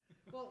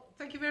Well,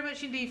 thank you very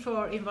much indeed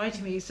for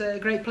inviting me. It's a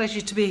great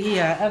pleasure to be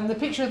here. And the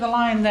picture of the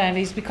lion then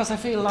is because I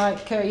feel like,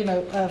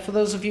 for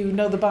those of you who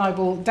know the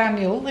Bible,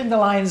 Daniel in the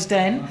lion's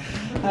den.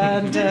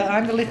 And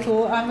I'm a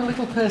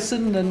little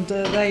person, and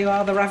there you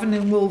are, the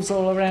ravening wolves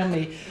all around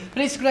me.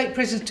 But it's a great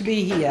pleasure to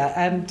be here.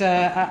 And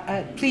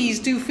please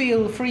do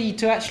feel free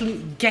to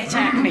actually get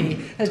at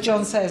me, as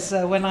John says,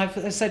 when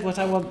I've said what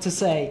I want to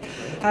say.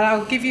 And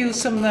I'll give you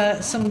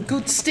some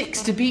good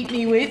sticks to beat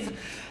me with.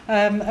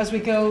 As we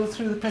go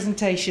through the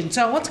presentation.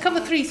 So I want to cover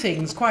three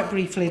things quite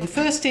briefly. The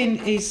first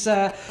is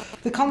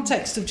the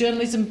context of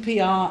journalism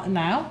PR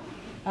now.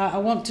 I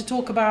want to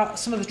talk about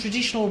some of the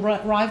traditional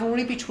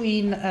rivalry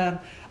between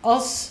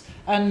us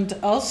and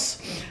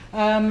us,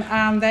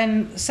 and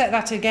then set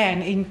that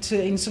again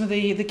in some of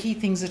the key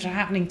things that are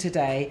happening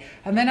today.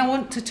 And then I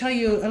want to tell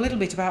you a little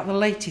bit about the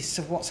latest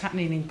of what's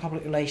happening in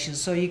public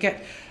relations, so you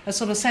get a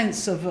sort of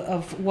sense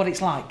of what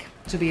it's like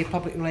to be a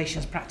public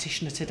relations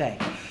practitioner today.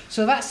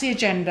 So that's the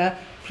agenda.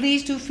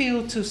 Please do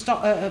feel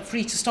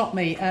free to stop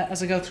me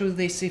as I go through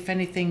this if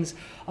anything's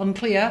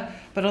unclear,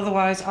 but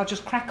otherwise I'll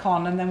just crack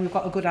on, and then we've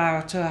got a good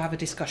hour to have a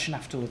discussion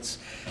afterwards.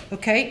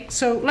 Okay,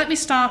 so let me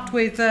start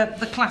with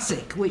the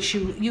classic, which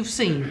you've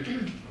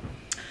seen.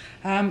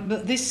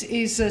 But this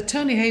is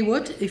Tony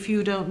Hayward, if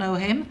you don't know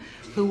him,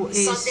 who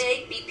is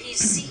Sunday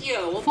BP's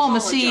CEO. Former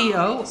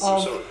CEO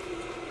of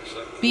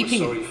BP. We're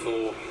sorry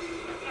for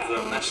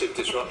the massive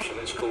disruption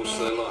it's caused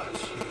to their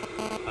lives.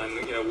 And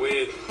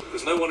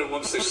there's no one who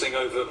wants this thing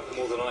over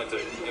more than I do.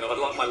 I'd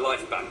like my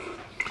life back.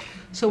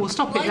 So we'll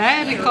stop it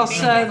there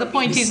because the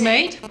point is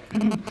made.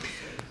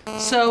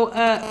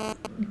 So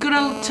good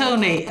old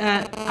Tony,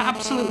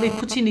 absolutely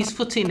putting his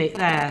foot in it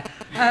there.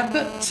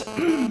 But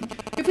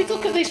if we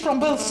look at this from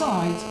both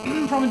sides,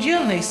 from a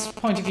journalist's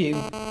point of view,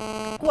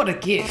 what a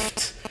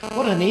gift.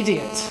 What an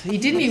idiot. He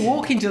didn't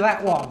walk into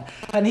that one.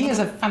 And he has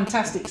a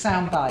fantastic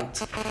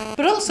soundbite.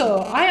 But also,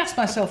 I asked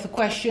myself the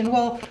question,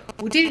 well,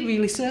 did it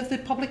really serve the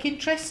public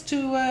interest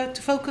to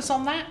focus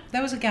on that?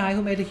 There was a guy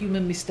who made a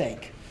human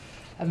mistake.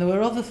 And there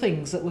were other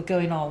things that were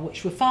going on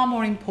which were far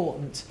more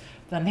important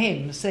than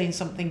him saying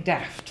something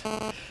daft.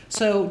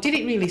 So did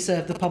it really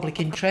serve the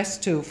public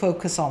interest to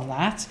focus on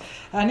that?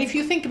 And if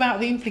you think about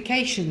the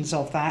implications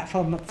of that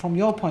from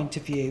your point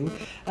of view,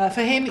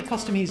 for him it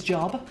cost him his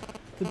job.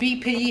 The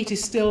BP, it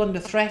is still under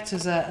threat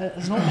as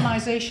an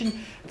organisation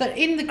that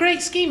in the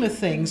great scheme of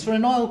things for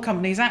an oil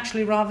company is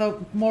actually rather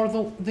more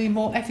of the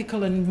more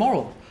ethical and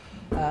moral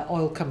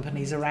oil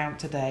companies around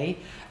today.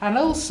 And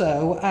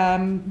also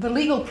the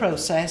legal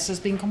process has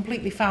been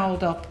completely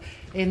fouled up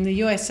in the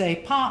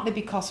USA, partly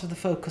because of the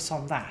focus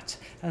on that.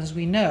 As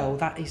we know,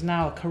 that is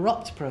now a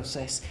corrupt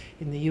process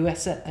in the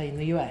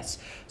US.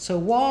 So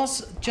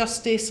was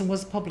justice and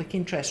was the public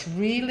interest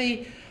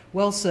really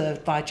well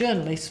served by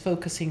journalists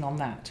focusing on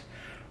that?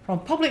 From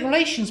a public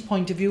relations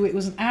point of view, it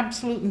was an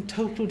absolute and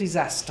total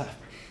disaster.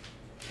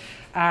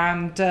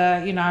 And,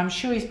 I'm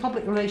sure his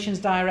public relations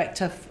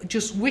director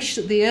just wished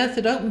that the earth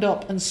had opened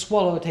up and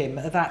swallowed him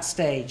at that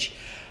stage.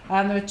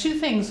 And there are two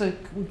things that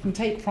we can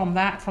take from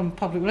that, from a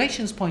public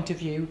relations point of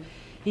view.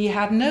 He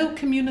had no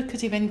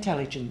communicative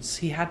intelligence.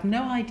 He had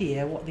no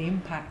idea what the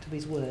impact of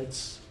his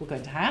words were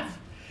going to have.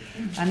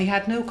 And he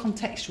had no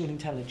contextual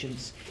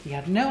intelligence. He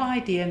had no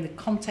idea in the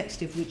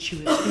context of which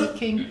he was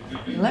speaking.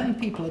 11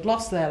 people had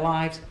lost their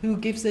lives. Who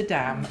gives a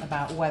damn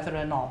about whether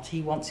or not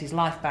he wants his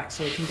life back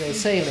so he can go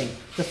sailing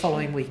the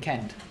following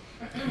weekend?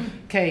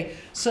 Okay,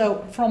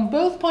 so from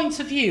both points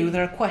of view,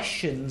 there are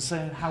questions.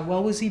 How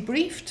well was he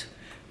briefed?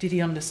 Did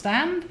he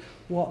understand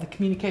what the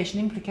communication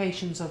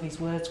implications of his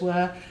words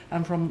were?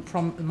 And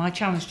from my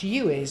challenge to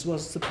you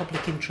was the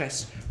public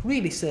interest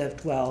really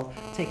served well,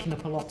 taking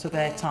up a lot of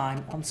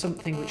airtime on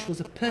something which was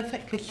a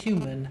perfectly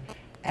human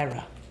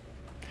error.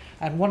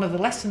 And one of the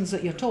lessons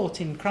that you're taught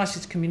in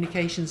crisis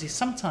communications is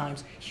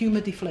sometimes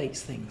humour deflates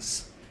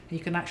things. You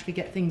can actually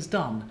get things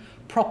done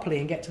properly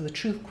and get to the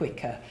truth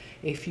quicker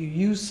if you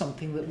use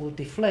something that will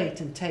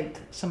deflate and take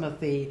some of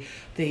the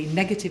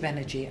negative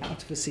energy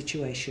out of a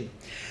situation.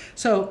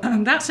 So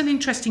that's an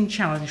interesting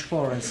challenge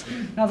for us.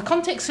 Now, the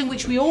context in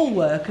which we all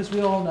work, as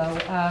we all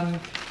know,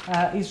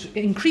 is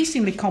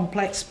increasingly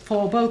complex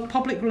for both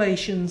public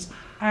relations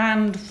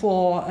and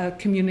for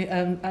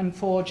and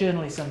for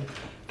journalism.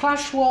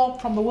 Klaus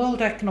Schwab from the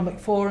World Economic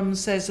Forum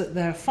says that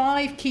there are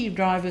 5 key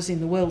drivers in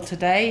the world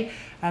today,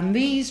 and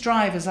these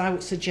drivers, I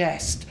would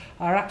suggest,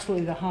 are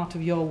absolutely the heart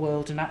of your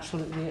world and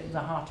absolutely the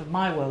heart of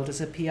my world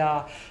as a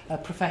PR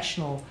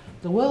professional.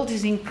 The world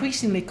is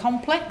increasingly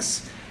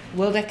complex. The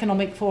World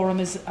Economic Forum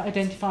has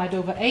identified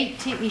over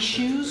 80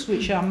 issues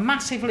which are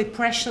massively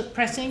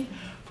pressing,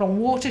 from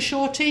water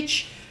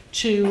shortage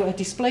to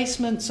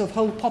displacements of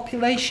whole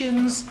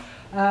populations,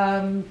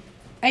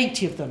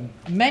 80 of them,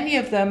 many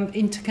of them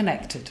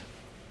interconnected.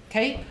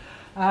 Okay,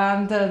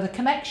 and the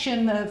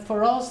connection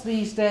for us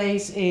these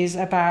days is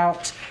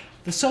about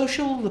the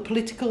social, the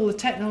political, the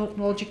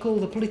technological,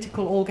 the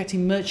political all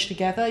getting merged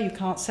together. You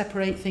can't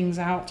separate things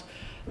out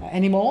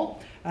anymore.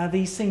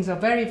 These things are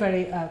very,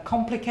 very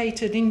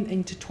complicated,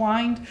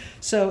 intertwined.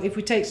 So if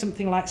we take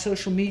something like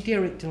social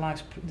media, it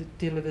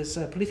delivers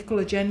political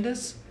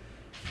agendas,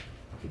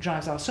 it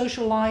drives our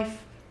social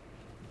life,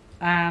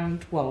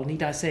 and, well,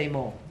 need I say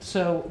more?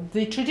 So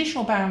the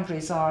traditional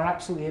boundaries are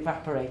absolutely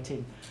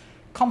evaporating.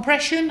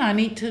 Compression, I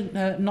need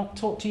to not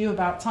talk to you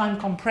about time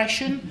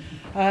compression.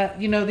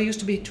 There used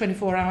to be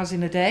 24 hours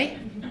in a day.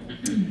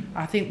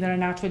 I think there are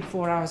now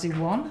 24 hours in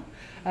one.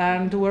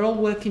 And we're all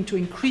working to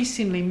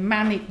increasingly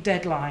manic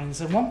deadlines.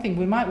 And one thing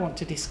we might want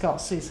to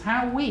discuss is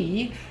how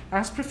we,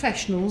 as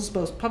professionals,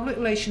 both public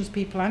relations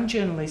people and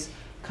journalists,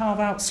 carve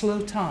out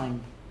slow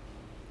time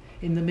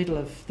in the middle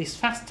of this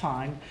fast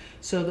time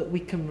so that we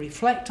can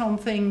reflect on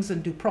things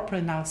and do proper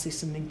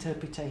analysis and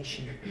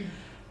interpretation.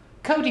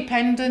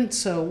 Codependent,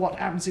 so what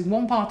happens in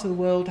one part of the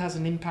world has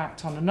an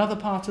impact on another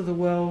part of the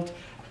world,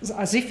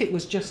 as if it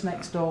was just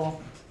next door.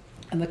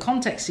 And the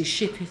context is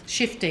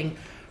shifting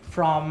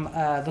from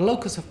the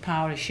locus of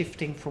power is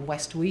shifting from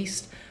west to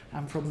east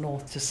and from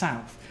north to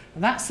south.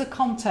 And that's the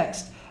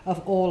context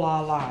of all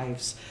our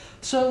lives.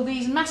 So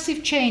these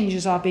massive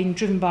changes are being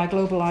driven by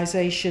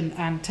globalization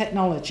and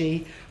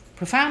technology,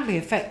 profoundly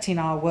affecting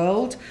our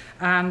world,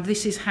 and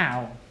this is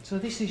how. So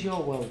this is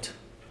your world,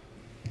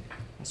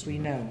 as we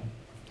know.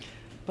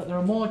 But there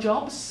are more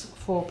jobs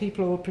for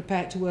people who are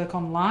prepared to work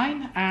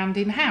online, and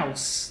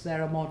in-house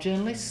there are more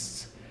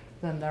journalists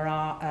than there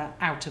are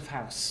out of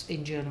house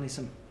in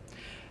journalism.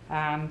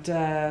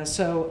 And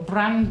so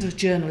brand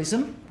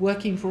journalism,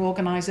 working for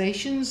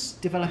organisations,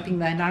 developing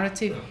their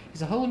narrative,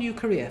 is a whole new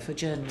career for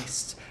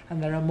journalists,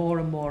 and there are more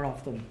and more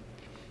of them.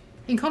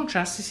 In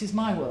contrast, this is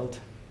my world.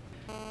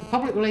 The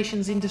public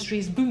relations industry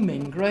is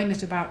booming, growing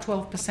at about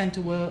 12%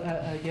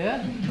 a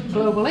year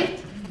globally.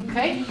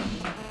 Okay,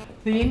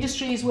 the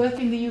industry is worth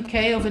in the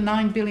UK over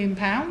 £9 billion,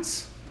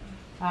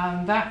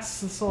 and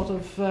that's the sort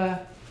of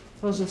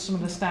those are some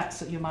of the stats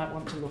that you might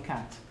want to look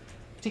at.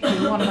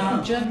 Particularly one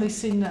about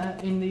journalists in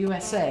the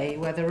USA,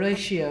 where the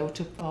ratio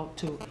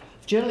to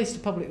journalists to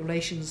public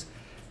relations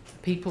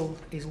people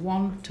is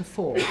 1 to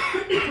 4,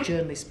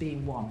 journalists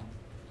being 1.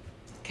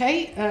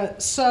 Okay,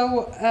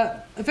 so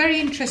a very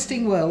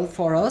interesting world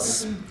for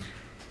us.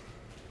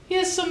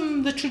 Here's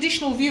the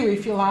traditional view,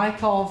 if you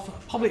like, of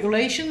public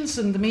relations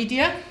and the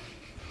media.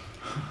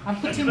 I'm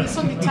putting the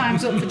Sunday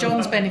Times up for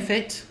John's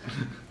benefit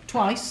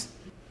twice.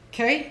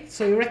 Okay,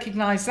 so you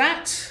recognise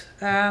that,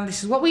 and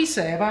this is what we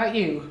say about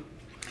you.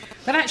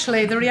 But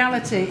actually, the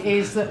reality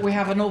is that we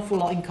have an awful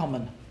lot in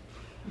common.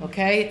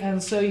 Okay,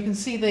 and so you can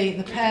see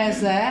the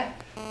pairs there.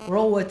 We're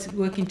all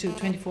working to a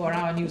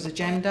 24-hour news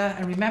agenda.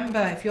 And remember,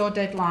 if your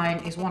deadline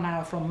is 1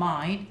 hour from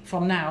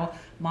now,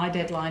 my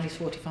deadline is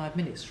 45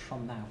 minutes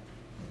from now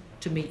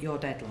to meet your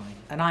deadline.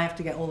 And I have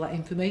to get all that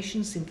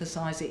information,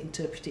 synthesize it,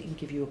 interpret it, and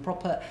give you a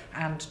proper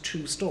and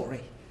true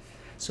story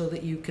so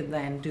that you can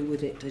then do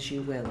with it as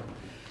you will.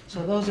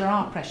 So those are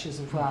our pressures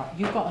as well.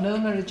 You've got an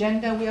owner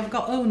agenda, we have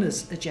got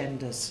owners'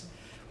 agendas,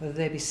 whether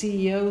they be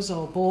CEOs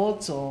or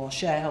boards or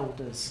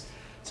shareholders.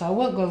 So I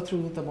won't go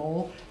through them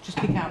all, just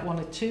pick out one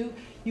or two.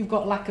 You've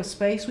got lack of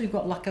space, we've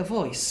got lack of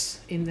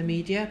voice in the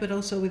media, but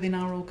also within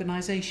our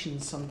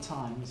organisations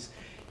sometimes.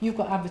 You've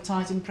got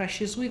advertising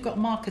pressures, we've got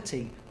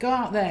marketing. Go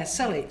out there,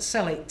 sell it,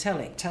 tell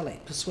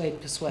it,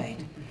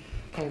 persuade.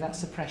 Okay,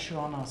 that's the pressure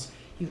on us.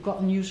 You've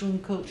got a newsroom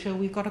culture,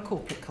 we've got a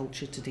corporate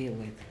culture to deal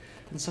with.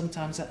 And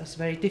sometimes that's a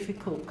very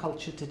difficult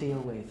culture to deal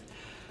with.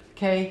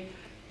 Okay,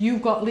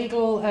 you've got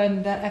legal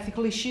and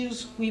ethical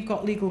issues, we've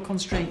got legal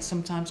constraints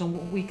sometimes on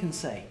what we can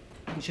say,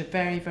 which are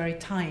very, very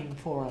tying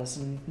for us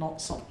and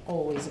not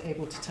always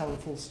able to tell the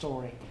full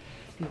story.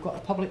 You've got a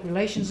public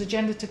relations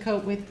agenda to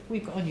cope with,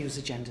 we've got a news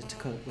agenda to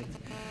cope with.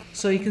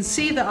 So you can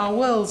see that our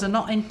worlds are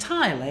not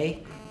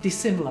entirely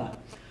dissimilar.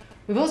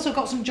 We've also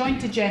got some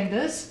joint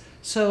agendas,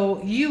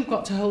 so you've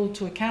got to hold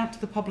to account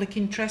to the public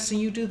interest, and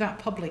you do that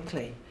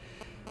publicly.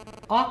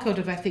 Our code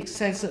of ethics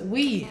says that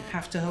we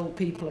have to hold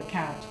people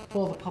account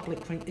for the public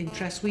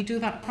interest. We do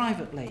that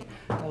privately.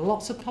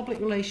 Lots of public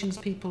relations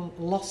people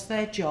lost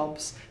their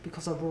jobs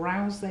because of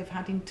rows they've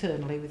had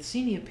internally with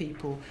senior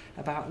people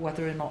about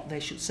whether or not they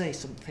should say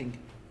something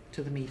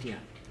to the media.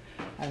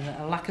 And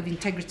a lack of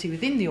integrity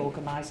within the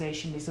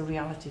organisation is a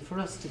reality for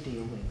us to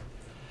deal with.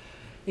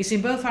 It's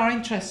in both our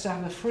interests to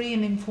have a free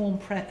and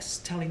informed press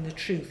telling the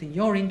truth. In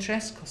your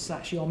interest, because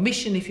that's your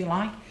mission, if you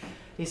like,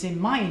 is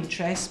in my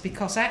interest,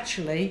 because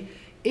actually,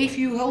 if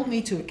you hold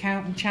me to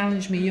account and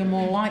challenge me, you're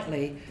more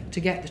likely to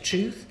get the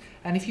truth.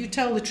 And if you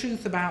tell the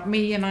truth about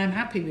me and I'm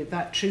happy with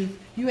that truth,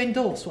 you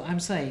endorse what I'm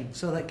saying.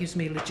 So that gives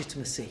me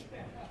legitimacy.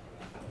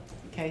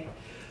 Okay.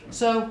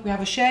 So we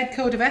have a shared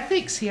code of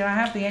ethics. Here I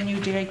have the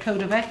NUJA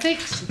code of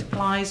ethics. It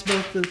applies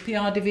both to the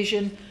PR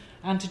division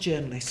and to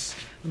journalists.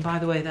 And by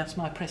the way, that's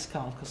my press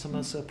card because I'm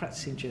also a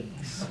practicing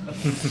journalist.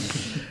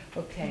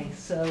 Okay,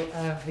 so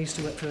I used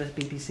to work for the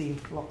BBC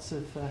lots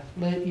of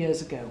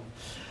years ago.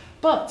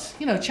 But,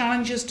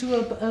 challenges to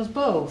us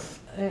both.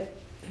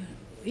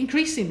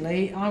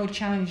 Increasingly, I would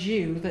challenge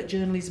you that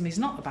journalism is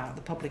not about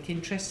the public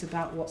interest,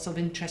 about what's of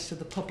interest to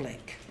the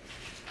public.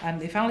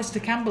 And if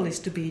Alistair Campbell is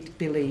to be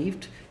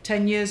believed,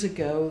 10 years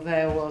ago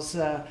there was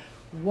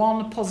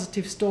one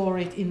positive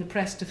story in the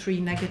press to 3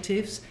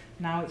 negatives.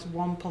 Now it's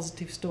one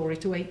positive story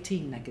to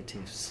 18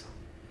 negatives.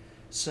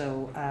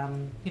 So,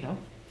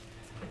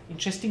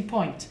 interesting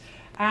point.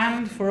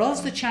 And for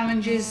us, the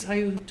challenge is, are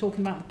you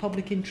talking about the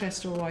public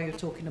interest or are you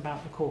talking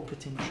about the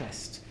corporate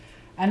interest?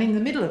 And in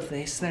the middle of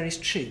this, there is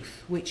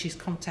truth, which is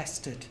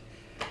contested.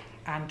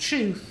 And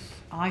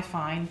truth, I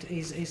find,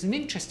 is an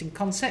interesting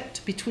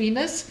concept between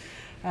us.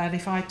 And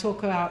if I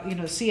talk about,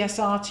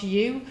 CSR to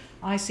you,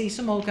 I see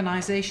some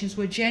organisations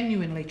who are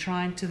genuinely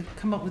trying to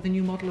come up with a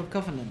new model of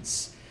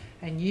governance.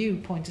 And you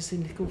point a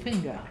cynical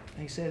finger.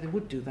 They say they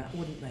would do that,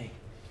 wouldn't they?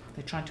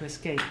 They're trying to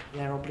escape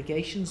their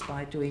obligations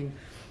by doing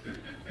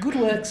good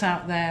works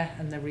out there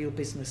and the real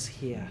business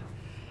here.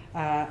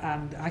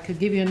 And I could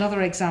give you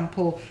another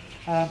example,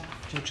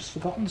 which I've just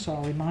forgotten, so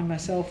I'll remind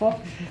myself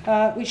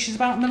of, which is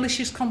about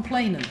malicious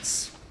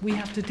complainants. We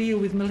have to deal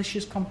with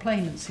malicious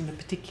complainants in a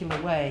particular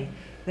way.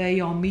 They're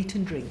your meat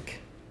and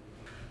drink.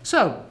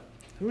 So,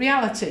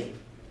 reality.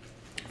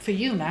 For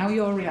you now,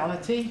 your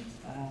reality,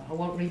 I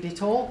won't read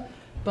it all,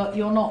 but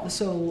you're not the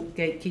sole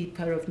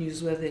gatekeeper of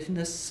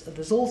newsworthiness.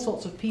 There's all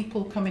sorts of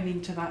people coming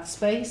into that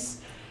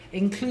space,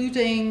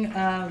 including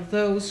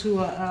those who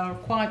are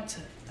quite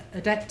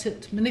adept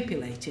at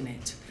manipulating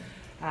it.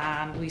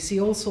 And we see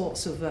all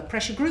sorts of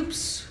pressure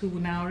groups who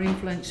now are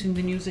influencing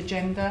the news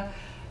agenda.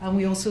 And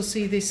we also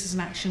see this as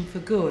an action for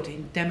good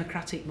in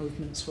democratic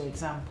movements, for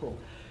example.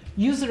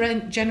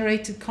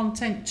 User-generated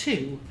content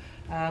too.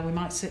 We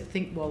might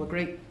think, well, the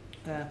great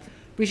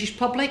British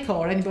public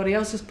or anybody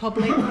else's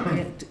public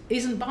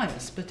isn't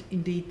biased, but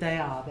indeed they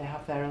are. They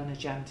have their own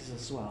agendas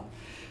as well.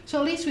 So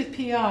at least with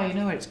PR, you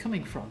know where it's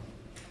coming from,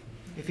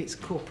 if it's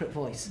corporate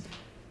voice.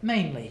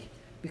 Mainly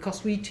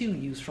because we too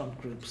use front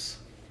groups,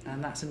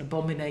 and that's an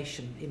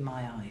abomination in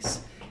my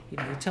eyes. You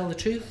tell the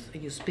truth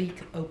and you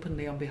speak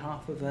openly on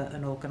behalf of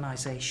an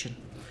organisation.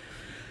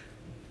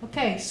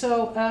 Okay,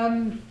 so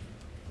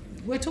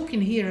we're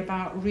talking here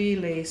about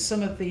really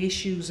some of the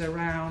issues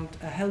around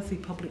a healthy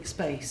public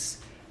space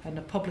and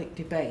a public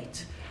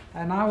debate.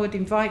 And I would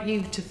invite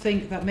you to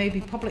think that maybe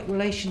public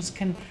relations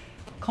can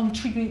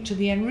contribute to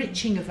the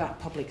enriching of that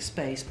public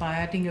space by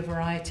adding a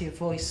variety of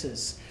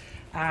voices.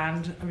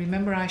 And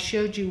remember, I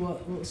showed you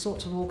what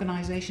sorts of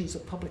organisations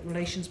that public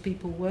relations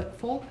people work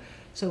for.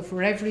 So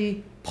for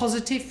every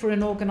positive for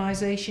an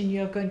organisation,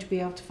 you're going to be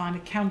able to find a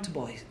counter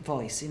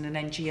voice in an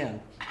NGO.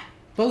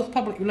 Both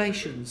public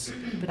relations,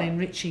 but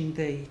enriching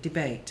the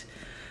debate.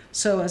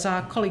 So as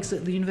our colleagues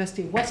at the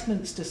University of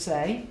Westminster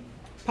say,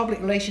 public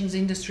relations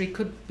industry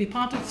could be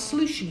part of the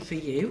solution for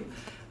you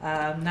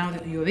now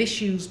that you have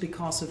issues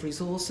because of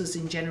resources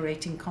in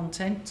generating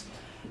content.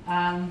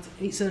 And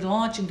it's a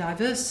large and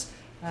diverse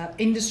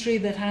industry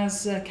that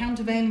has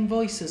countervailing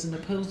voices and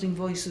opposing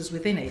voices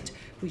within it,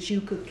 which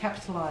you could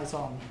capitalise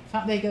on. In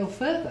fact, they go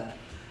further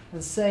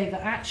and say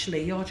that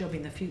actually your job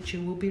in the future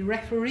will be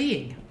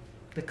refereeing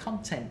the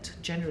content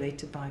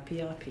generated by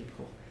PR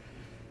people.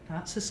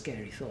 That's a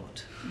scary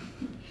thought.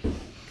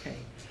 Okay,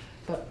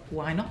 but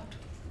why not?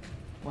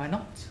 Why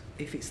not?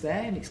 If it's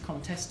there and it's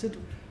contested,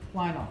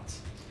 why not?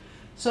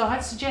 So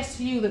I'd suggest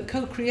to you that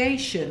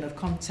co-creation of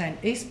content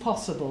is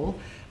possible,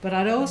 but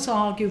I'd also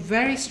argue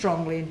very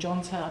strongly, and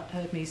John's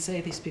heard me say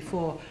this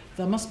before,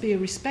 there must be a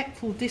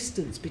respectful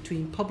distance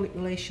between public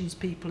relations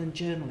people and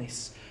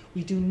journalists.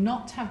 We do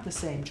not have the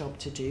same job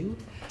to do.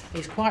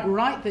 It's quite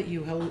right that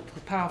you hold a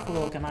powerful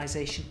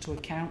organisation to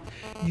account.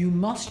 You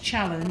must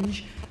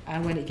challenge,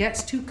 and when it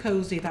gets too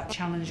cosy, that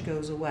challenge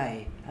goes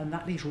away. And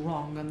that is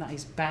wrong, and that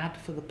is bad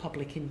for the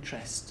public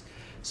interest.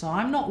 So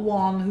I'm not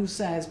one who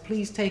says,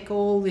 please take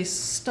all this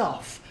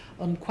stuff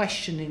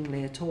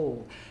unquestioningly at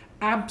all.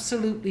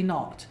 Absolutely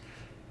not.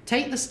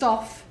 Take the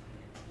stuff,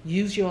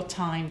 use your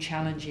time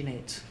challenging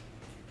it.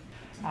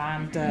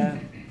 And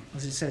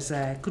as it says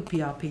there, good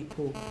PR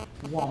people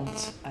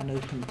want an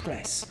open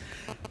press.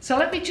 So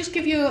let me just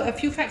give you a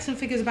few facts and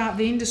figures about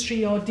the industry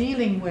you're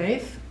dealing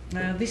with.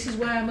 This is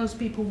where most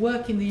people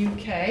work in the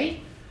UK.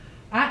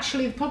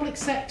 Actually, the public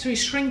sector is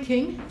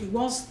shrinking. It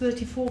was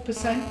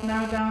 34%,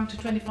 now down to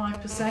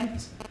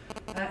 25%.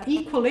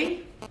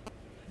 Equally,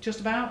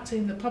 just about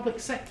in the public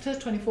sector,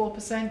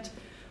 24%.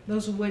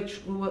 Those of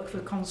which will work for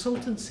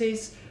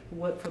consultancies,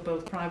 will work for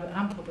both private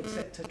and public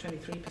sector,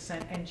 23%,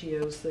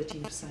 NGOs,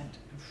 13%, and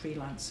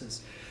freelancers.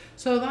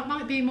 So that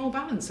might be more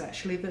balance,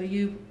 actually, than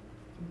you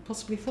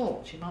possibly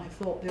thought. You might have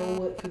thought they all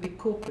work for big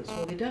corporates.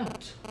 Well, they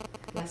don't.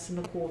 Less than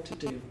a quarter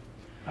do.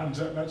 And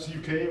that's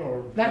UK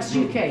or? That's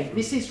UK.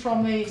 This is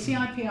from the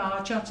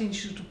CIPR, Chartered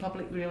Institute of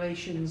Public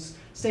Relations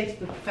State of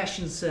the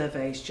Profession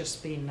survey. It's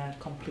just been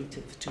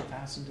completed for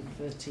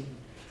 2013.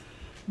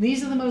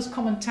 These are the most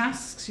common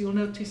tasks. You'll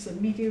notice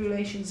that media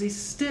relations is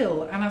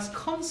still, and has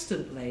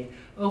constantly,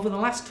 over the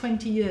last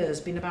 20 years,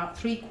 been about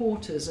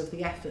 3/4 of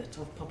the effort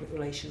of public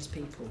relations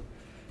people.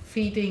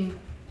 Feeding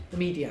the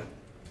media,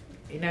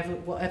 in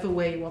whatever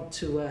way you want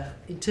to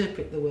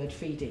interpret the word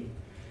feeding.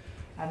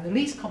 And the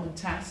least common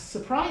tasks,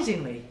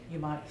 surprisingly, you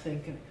might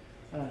think,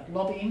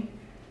 lobbying,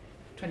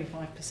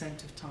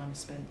 25% of time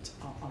spent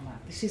on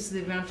that. This is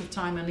the amount of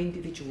time an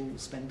individual will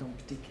spend on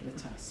particular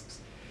tasks.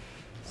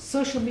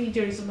 Social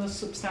media is the most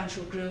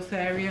substantial growth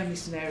area, and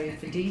this is an area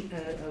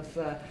of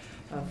a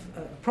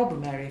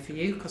problem area for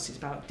you because it's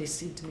about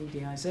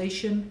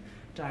disintermediation,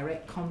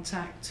 direct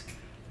contact.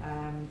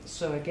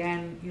 So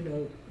again, you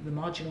know, the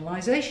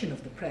marginalisation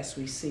of the press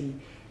we see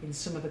in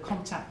some of the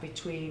contact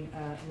between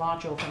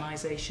large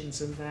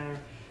organisations and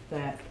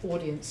their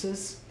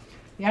audiences.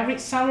 The average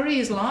salary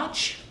is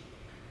large,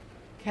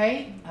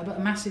 okay, but a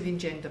massive in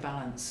gender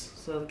balance.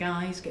 So the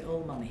guys get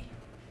all money.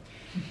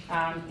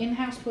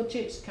 In-house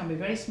budgets can be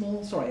very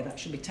small. Sorry, that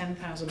should be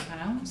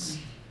 £10,000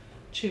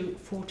 to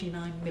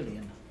 49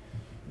 million,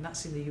 and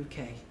that's in the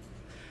UK.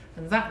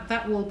 And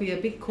that will be a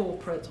big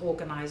corporate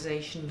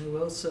organisation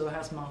who also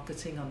has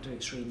marketing under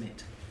its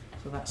remit.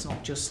 So that's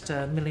not just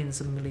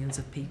millions and millions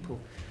of people.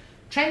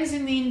 Trends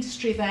in the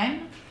industry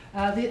then.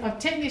 I've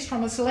taken this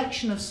from a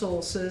selection of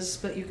sources,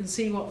 but you can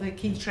see what the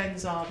key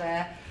trends are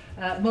there.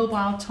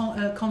 Mobile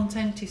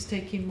content is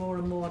taking more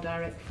and more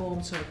direct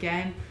form, so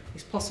again,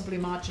 this possibly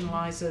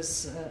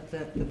marginalises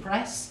the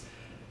press.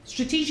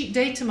 Strategic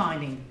data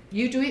mining.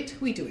 You do it,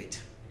 we do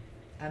it.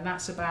 And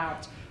that's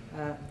about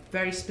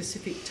very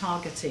specific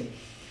targeting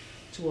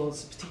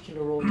towards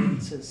particular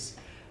audiences.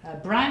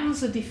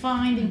 Brands are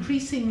defined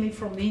increasingly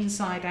from the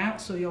inside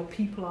out, so your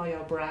people are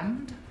your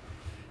brand.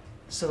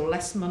 So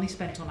less money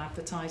spent on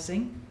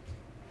advertising,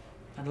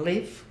 and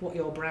live what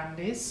your brand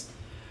is.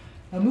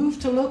 A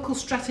move to local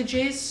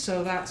strategies,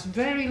 so that's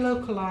very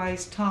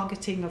localised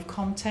targeting of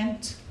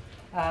content.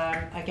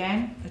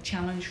 Again, a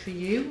challenge for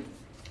you.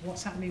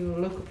 What's happening with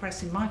local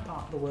press in my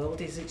part of the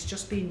world is it's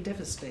just being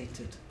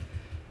devastated.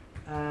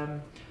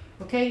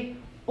 Okay,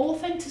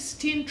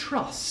 authenticity and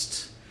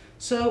trust.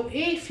 So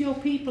if your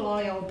people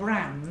are your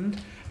brand,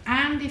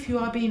 and if you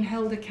are being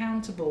held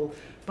accountable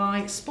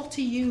by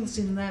spotty youths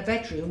in their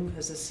bedroom,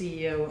 as the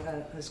CEO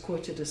has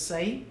quoted as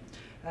saying,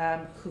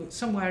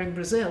 somewhere in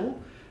Brazil,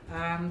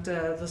 and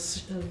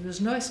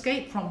there's no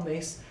escape from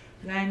this,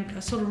 then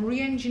a sort of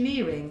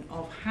re-engineering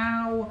of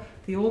how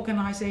the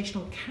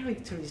organisational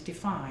character is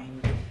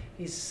defined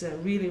is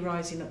really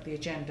rising up the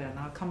agenda, and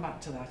I'll come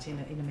back to that in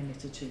a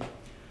minute or two.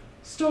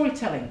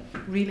 Storytelling,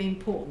 really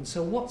important.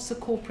 So what's the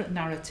corporate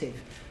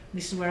narrative?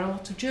 This is where a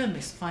lot of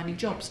journalists are finding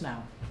jobs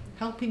now,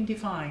 helping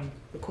define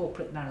the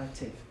corporate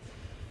narrative.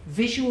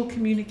 Visual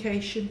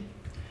communication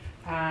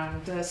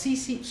and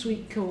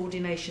C-suite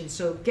coordination,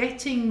 so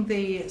getting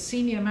the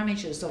senior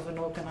managers of an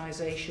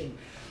organisation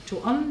to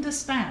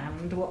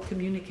understand what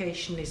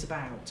communication is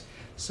about,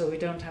 so we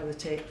don't have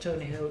the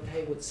Tony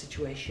Hayward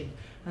situation,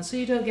 and so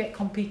you don't get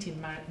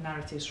competing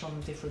narratives from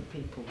different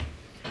people.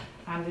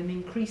 And an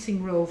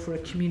increasing role for a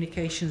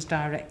communications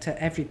director,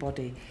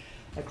 everybody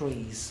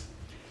agrees,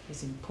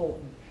 is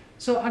important.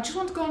 So I just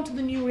want to go on to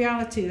the new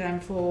reality then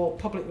for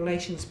public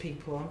relations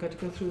people. I'm going to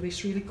go through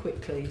this really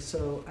quickly,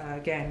 so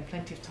again,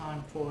 plenty of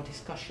time for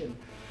discussion.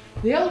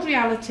 The old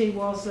reality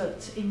was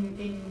that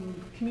in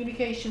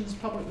communications,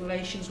 public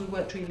relations, we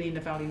worked really in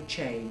a value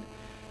chain.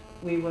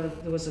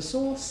 There was a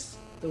source,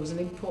 there was an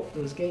input,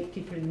 there was a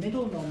gatekeeper in the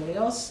middle, normally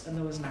us, and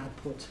there was an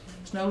output.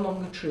 It's no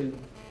longer true.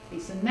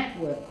 It's a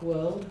network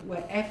world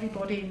where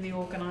everybody in the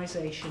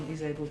organisation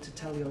is able to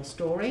tell your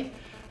story,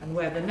 and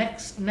where the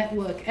next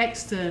network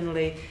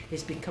externally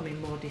is becoming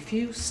more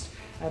diffused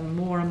and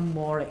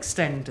more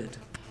extended.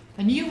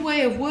 A new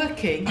way of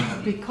working,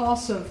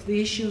 because of the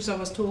issues I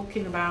was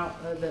talking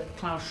about that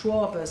Klaus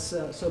Schwab has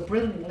so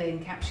brilliantly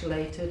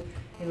encapsulated,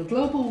 in a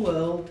global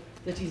world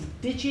that is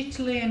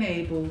digitally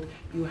enabled,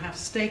 you have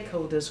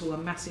stakeholders who are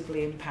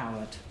massively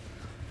empowered.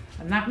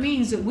 And that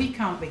means that we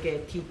can't be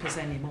gatekeepers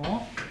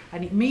anymore,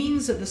 and it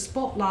means that the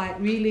spotlight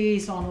really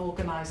is on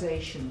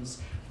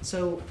organisations.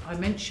 So I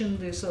mentioned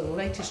the sort of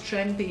latest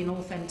trend being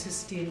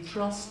authenticity and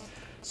trust.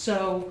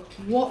 So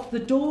what the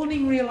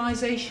dawning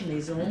realisation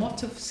is, and a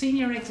lot of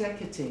senior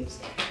executives,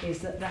 is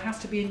that there has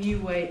to be a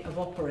new way of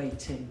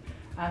operating,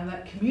 and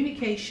that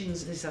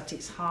communications is at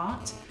its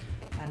heart,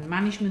 and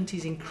management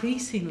is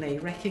increasingly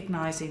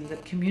recognising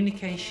that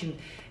communication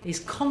is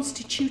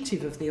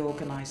constitutive of the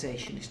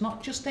organisation. It's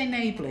not just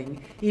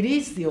enabling, it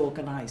is the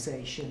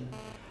organisation.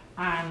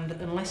 And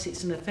unless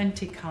it's an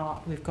authentic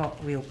heart, we've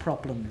got real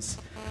problems.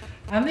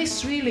 And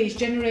this really is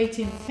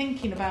generating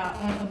thinking about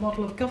a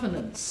model of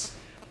governance,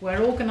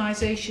 where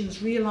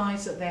organisations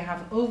realise that they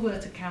have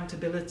overt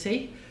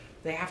accountability,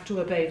 they have to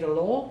obey the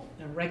law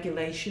and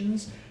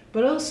regulations,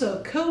 but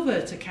also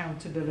covert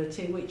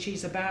accountability, which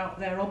is about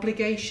their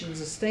obligations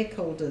as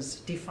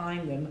stakeholders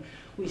define them,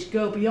 which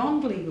go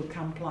beyond legal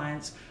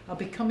compliance, are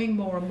becoming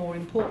more and more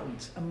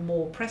important and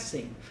more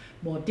pressing,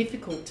 more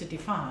difficult to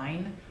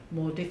define,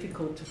 more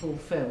difficult to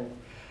fulfil.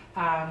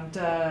 And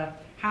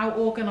how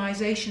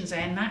organisations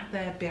enact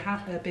their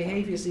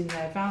behaviours in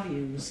their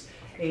values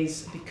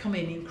is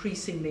becoming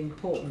increasingly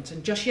important.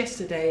 And just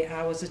yesterday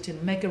I was at a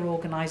mega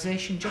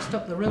organisation just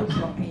up the road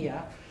from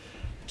here,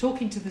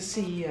 talking to the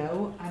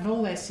CEO and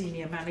all their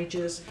senior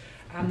managers,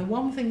 and the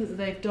one thing that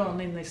they've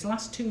done in this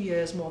last 2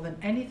 years more than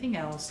anything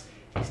else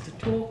is to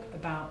talk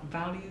about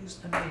values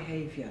and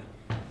behaviour.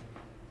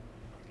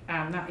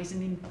 And that is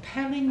an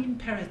impelling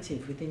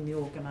imperative within the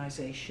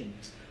organisation,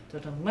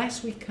 that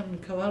unless we can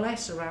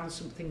coalesce around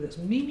something that's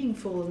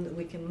meaningful and that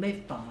we can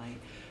live by,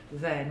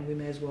 then we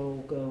may as well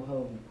all go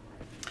home.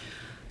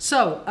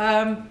 So,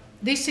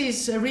 this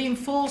is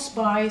reinforced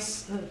by,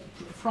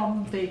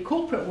 from the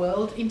corporate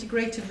world,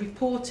 integrated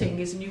reporting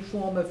is a new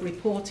form of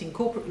reporting,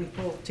 corporate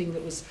reporting,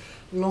 that was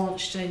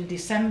launched in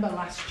December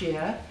last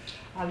year.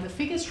 And the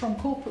figures from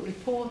corporate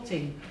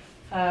reporting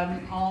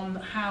on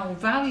how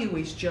value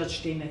is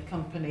judged in a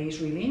company is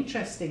really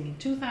interesting. In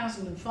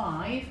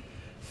 2005,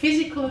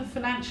 physical and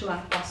financial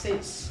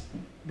assets,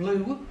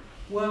 blue,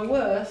 were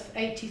worth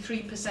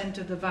 83%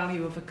 of the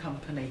value of a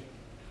company.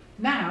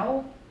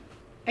 Now,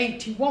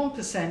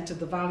 81% of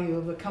the value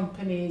of a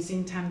company is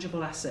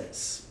intangible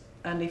assets.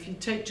 And if you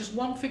take just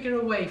one figure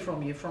away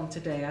from you from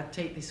today, I'd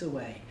take this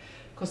away.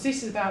 Because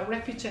this is about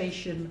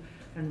reputation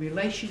and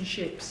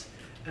relationships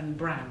and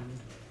brand.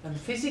 And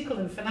physical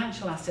and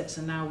financial assets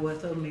are now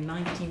worth only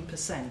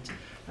 19%.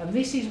 And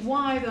this is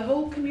why the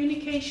whole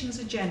communications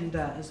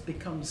agenda has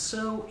become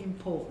so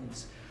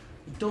important.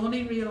 The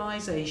dawning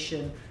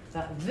realisation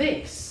that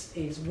this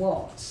is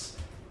what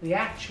the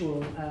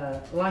actual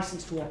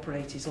licence to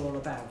operate is all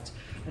about.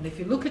 And if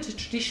you look at a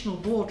traditional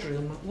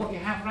boardroom, what you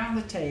have around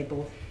the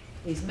table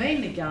is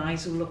mainly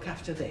guys who look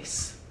after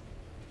this.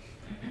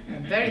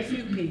 And very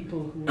few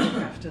people who look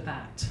after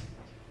that.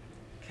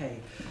 Okay,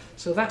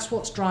 so that's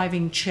what's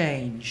driving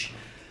change.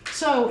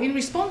 So in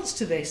response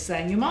to this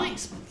then, you might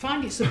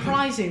find it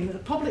surprising that the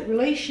public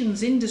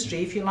relations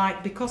industry, if you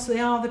like, because they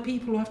are the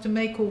people who have to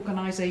make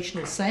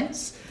organisational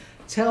sense,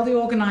 tell the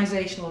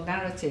organisational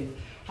narrative,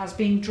 has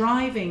been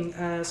driving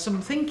some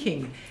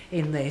thinking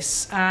in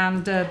this.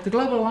 And the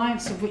Global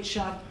Alliance, of which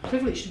I'm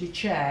privileged to be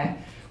chair,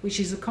 which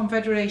is a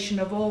confederation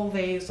of all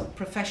the sort of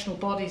professional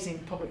bodies in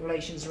public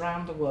relations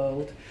around the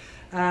world,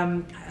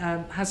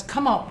 has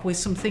come up with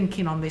some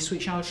thinking on this,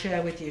 which I'll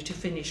share with you to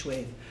finish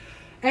with.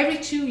 Every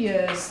 2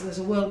 years, there's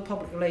a World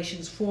Public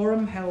Relations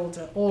Forum held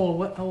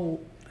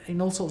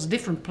in all sorts of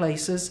different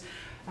places.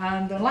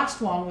 And the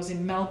last one was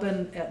in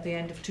Melbourne at the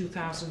end of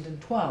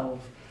 2012.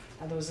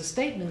 And there was a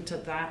statement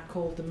at that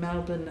called the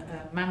Melbourne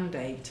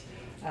Mandate.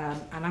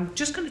 And I'm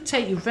just going to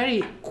take you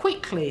very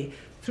quickly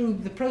through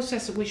the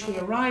process at which we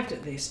arrived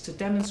at this to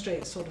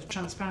demonstrate sort of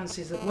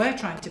transparencies that we're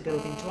trying to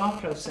build into our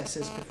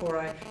processes before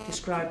I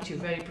describe to you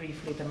very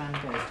briefly the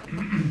mandate.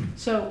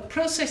 So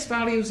process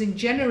values in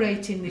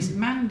generating this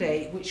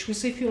mandate, which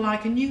was, if you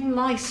like, a new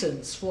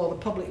license for the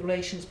public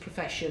relations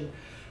profession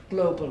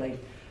globally.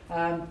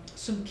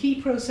 Some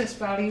key process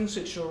values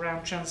which are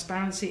around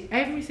transparency.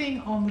 Everything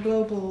on the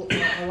Global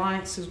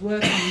Alliance's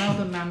work on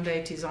Melbourne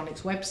Mandate is on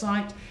its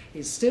website.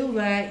 It's still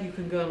there. You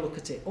can go and look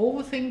at it. All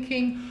the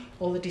thinking,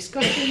 all the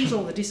discussions,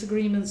 all the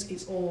disagreements,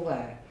 it's all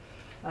there.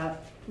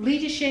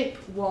 Leadership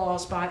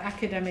was by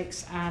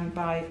academics and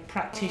by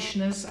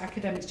practitioners.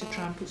 Academics to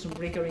try and put some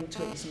rigour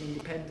into it and some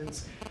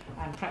independence,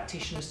 and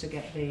practitioners to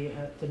get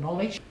the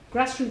knowledge.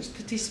 Grassroots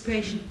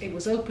participation, it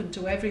was open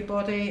to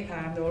everybody,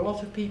 and there were a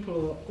lot of people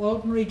who were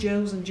ordinary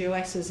Joes and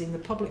Joesses in the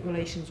public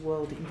relations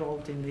world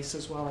involved in this,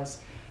 as well as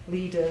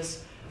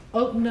leaders.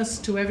 Openness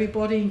to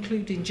everybody,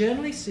 including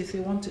journalists, if they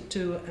wanted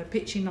to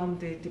pitch in on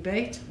the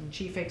debate, and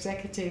chief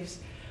executives.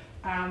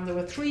 And there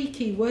were 3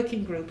 key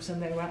working groups, and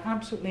they were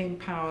absolutely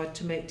empowered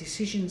to make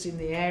decisions in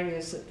the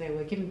areas that they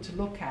were given to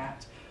look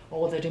at,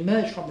 or that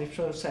emerged from the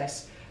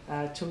process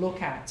to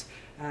look at,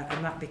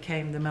 and that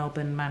became the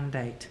Melbourne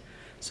Mandate.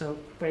 So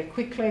very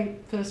quickly,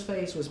 first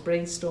phase was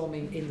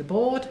brainstorming in the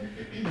board.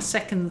 The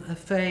second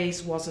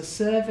phase was a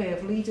survey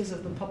of leaders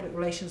of the public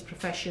relations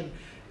profession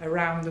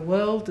around the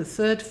world. The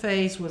third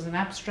phase was an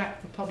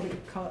abstract for public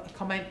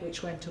comment,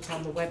 which went up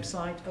on the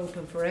website,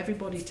 open for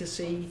everybody to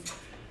see,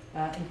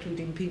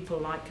 including people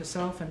like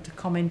yourself, and to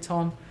comment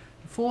on.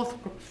 The fourth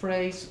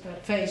phase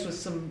was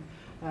some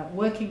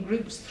working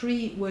groups,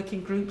 3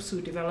 working groups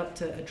who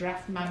developed a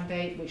draft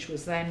mandate, which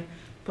was then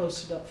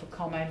posted up for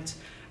comment.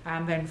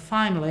 And then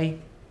finally,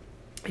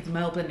 in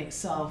Melbourne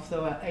itself, there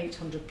were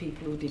 800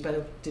 people who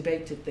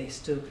debated this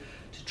to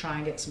try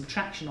and get some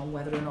traction on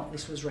whether or not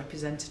this was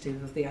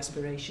representative of the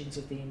aspirations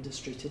of the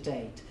industry to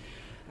date.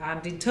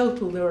 And in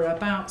total, there were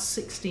about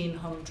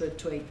 1,600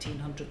 to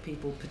 1,800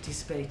 people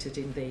participated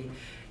in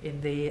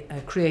the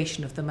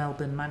creation of the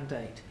Melbourne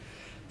Mandate.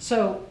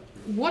 So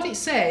what it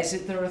says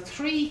is that there are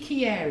 3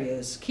 key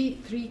areas,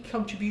 3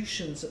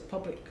 contributions that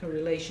public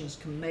relations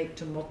can make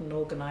to modern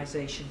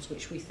organisations,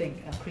 which we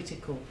think are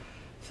critical.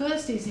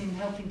 First is in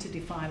helping to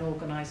define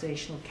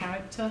organisational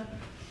character.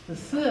 The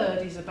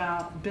third is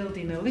about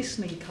building a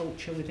listening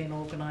culture within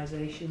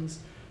organisations,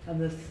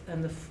 and the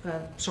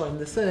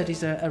third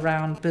is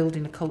around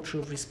building a culture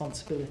of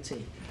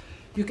responsibility.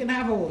 You can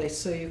have all this,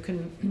 so you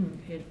can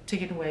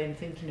take it away and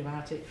thinking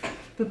about it.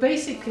 But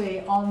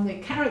basically, on the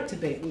character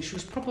bit, which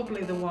was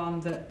probably the one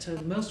that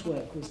most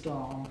work was done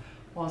on,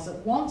 was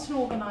that once an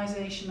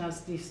organisation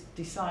has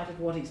decided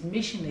what its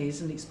mission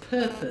is and its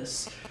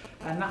purpose,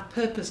 and that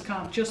purpose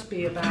can't just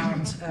be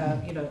about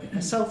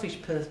a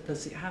selfish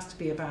purpose, it has to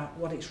be about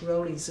what its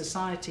role in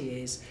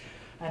society is.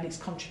 and its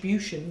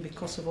contribution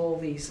because of all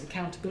these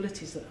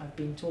accountabilities that I've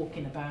been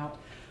talking about,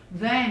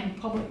 then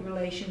public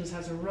relations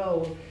has a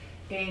role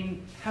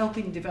in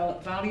helping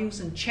develop values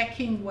and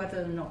checking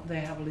whether or not they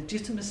have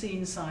legitimacy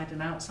inside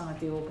and outside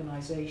the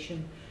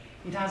organisation.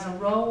 It has a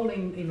role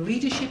in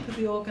leadership of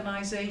the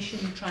organisation,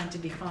 trying to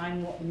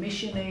define what the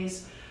mission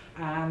is,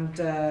 and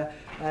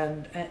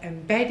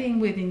embedding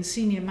within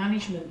senior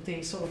management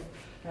the sort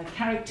of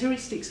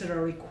characteristics that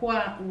are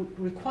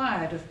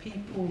required of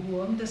people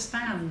who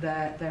understand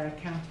their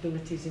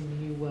accountabilities in the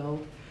new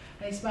world.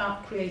 And it's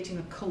about creating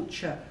a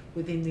culture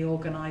within the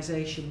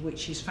organisation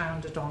which is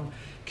founded on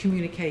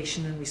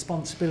communication and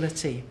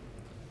responsibility.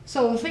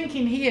 So the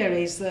thinking here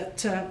is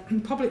that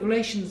public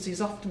relations is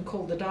often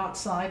called the dark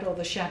side or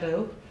the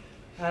shadow,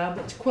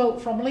 but to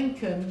quote from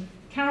Lincoln,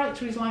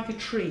 character is like a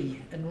tree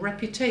and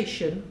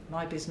reputation,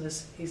 my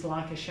business, is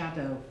like a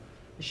shadow.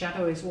 The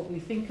shadow is what we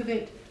think of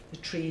it, the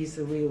tree is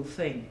the real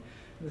thing.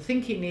 And the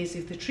thinking is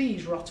if the tree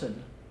is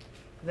rotten,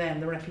 then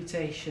the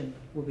reputation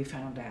will be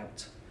found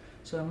out.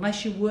 So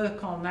unless you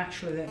work on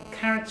actually the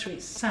character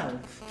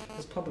itself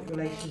as public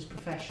relations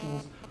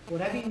professionals,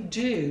 whatever you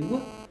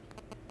do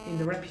in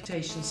the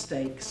reputation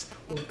stakes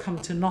will come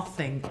to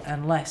nothing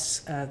unless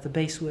the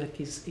base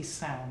work is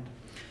sound.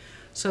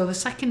 So the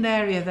second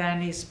area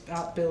then is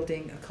about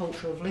building a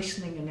culture of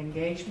listening and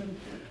engagement.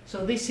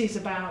 So this is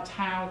about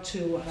how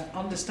to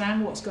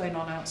understand what's going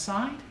on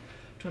outside,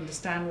 to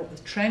understand what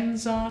the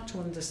trends are, to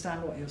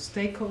understand what your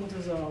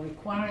stakeholders are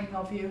requiring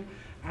of you,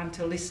 and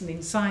to listen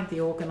inside the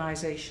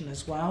organisation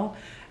as well.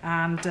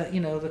 And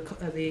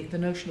the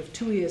notion of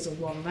 2 ears and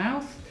 1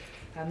 mouth.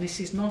 And this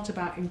is not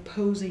about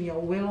imposing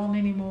your will on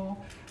anymore,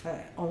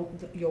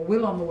 your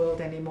will on the world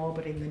anymore,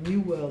 but in the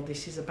new world,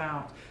 this is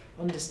about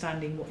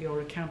understanding what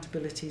your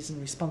accountabilities and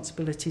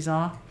responsibilities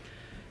are.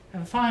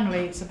 And finally,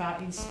 it's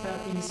about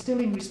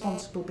instilling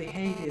responsible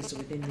behaviours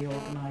within the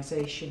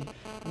organisation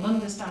and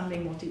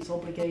understanding what its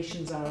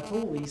obligations are at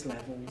all these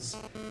levels,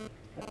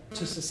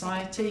 to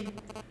society,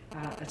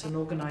 at an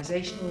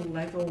organisational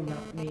level, and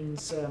that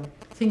means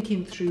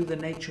thinking through the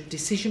nature of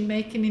decision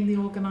making in the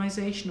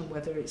organisation and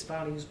whether it's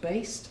values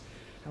based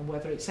and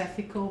whether it's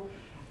ethical.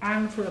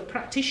 And for a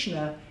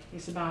practitioner,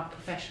 it's about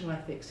professional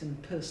ethics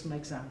and personal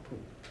example.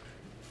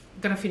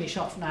 I'm going to finish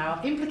off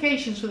now.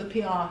 Implications for the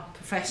PR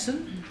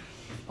profession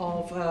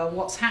of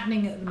what's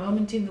happening at the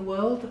moment in the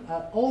world,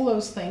 all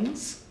those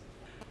things.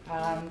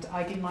 And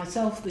I give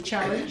myself the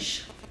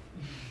challenge.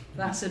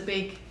 That's a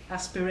big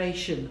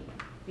aspiration.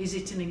 Is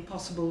it an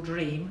impossible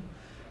dream?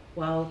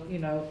 Well,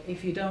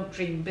 if you don't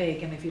dream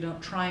big and if you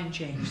don't try and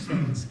change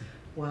things,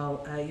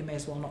 well, you may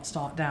as well not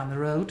start down the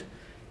road.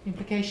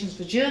 Implications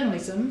for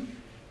journalism,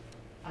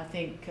 I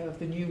think, of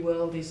the new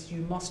world is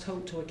you must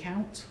hold to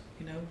account.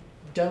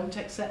 Don't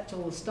accept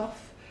all the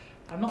stuff.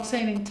 I'm not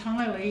saying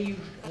entirely you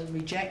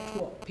reject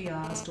what PR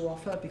has to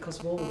offer because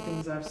of all the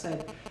things I've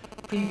said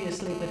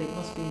previously, but it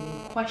must be in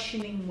a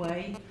questioning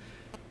way.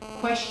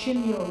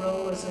 Question your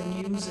role as a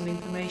news and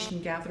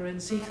information gatherer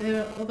and see if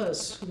there are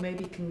others who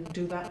maybe can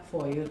do that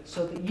for you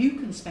so that you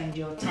can spend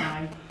your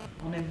time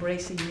on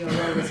embracing your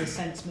role as a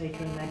sense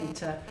maker and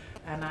editor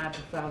and add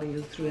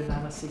value through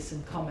analysis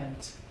and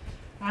comment.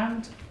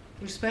 And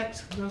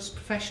respect those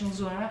professionals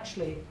who are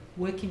actually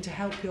working to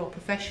help your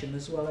profession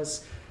as well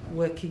as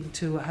working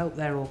to help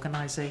their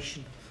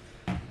organisation.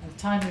 A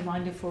time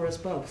reminder for us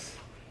both,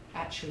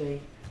 actually,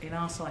 in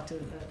our side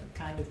of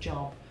kind of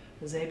job,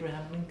 as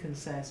Abraham Lincoln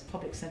says,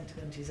 public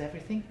sentiment is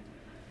everything.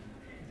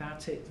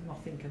 Without it,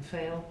 nothing can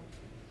fail.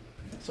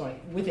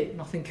 With it,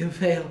 nothing can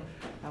fail.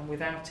 And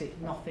without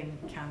it, nothing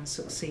can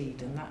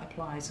succeed. And that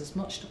applies as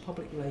much to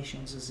public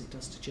relations as it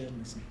does to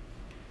journalism.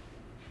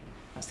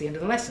 That's the end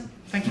of the lesson.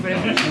 Thank you very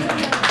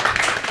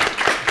much.